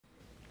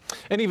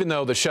And even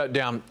though the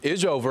shutdown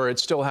is over, it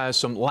still has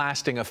some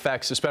lasting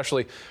effects,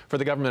 especially for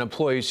the government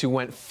employees who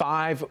went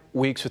 5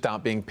 weeks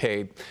without being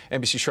paid.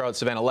 NBC Charlotte's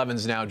Savannah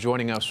Levins now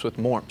joining us with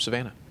more.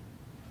 Savannah.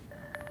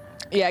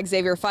 Yeah,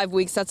 Xavier, 5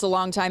 weeks, that's a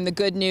long time. The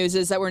good news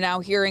is that we're now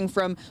hearing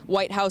from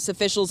White House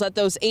officials that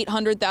those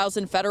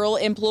 800,000 federal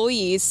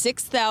employees,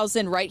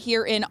 6,000 right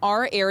here in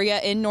our area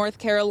in North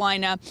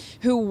Carolina,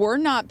 who were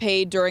not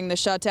paid during the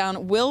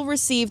shutdown, will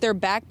receive their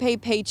back pay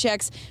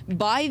paychecks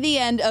by the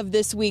end of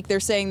this week. They're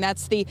saying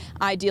that's the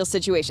ideal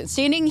situation.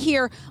 Standing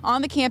here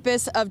on the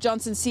campus of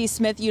Johnson C.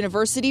 Smith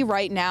University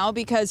right now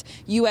because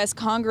U.S.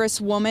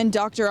 Congresswoman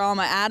Dr.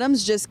 Alma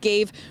Adams just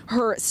gave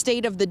her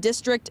State of the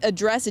District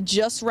address. It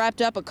just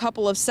wrapped up a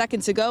couple of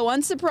seconds ago.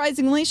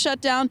 Unsurprisingly,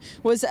 shutdown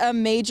was a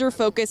major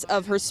focus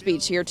of her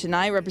speech here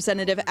tonight.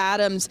 Representative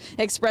Adams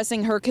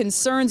expressing her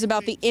concerns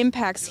about the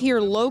impacts here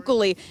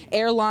locally.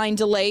 Airline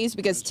delays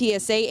because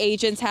TSA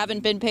agents haven't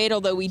been paid,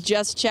 although we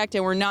just checked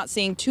and we're not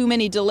seeing too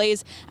many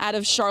delays out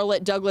of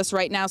Charlotte Douglas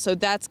right now. So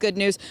that's good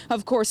news.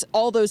 Of course,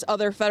 all those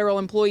other federal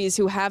employees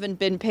who haven't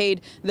been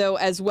paid, though,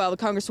 as well. The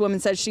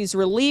Congresswoman says she's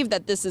relieved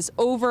that this is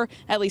over,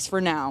 at least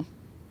for now.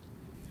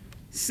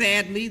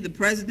 Sadly, the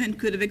president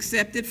could have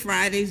accepted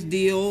Friday's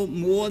deal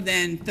more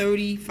than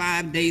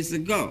 35 days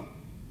ago.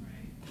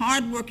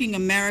 Hardworking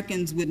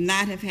Americans would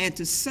not have had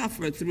to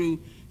suffer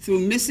through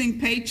missing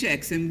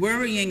paychecks and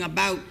worrying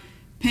about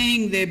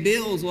paying their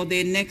bills or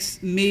their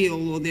next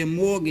meal or their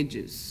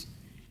mortgages.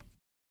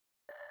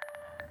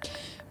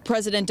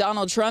 President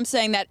Donald Trump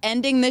saying that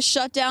ending this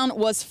shutdown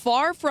was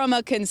far from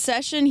a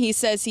concession. He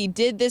says he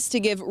did this to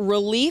give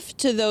relief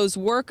to those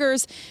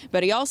workers,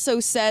 but he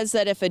also says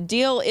that if a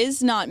deal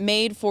is not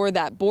made for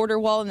that border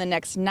wall in the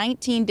next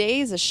 19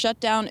 days, a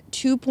shutdown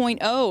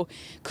 2.0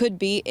 could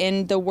be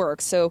in the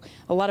works. So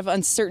a lot of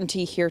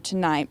uncertainty here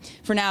tonight.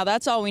 For now,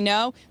 that's all we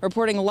know.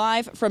 Reporting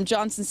live from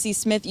Johnson C.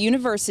 Smith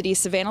University,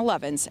 Savannah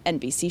Levins,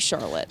 NBC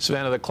Charlotte.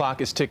 Savannah, the clock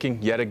is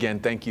ticking yet again.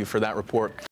 Thank you for that report.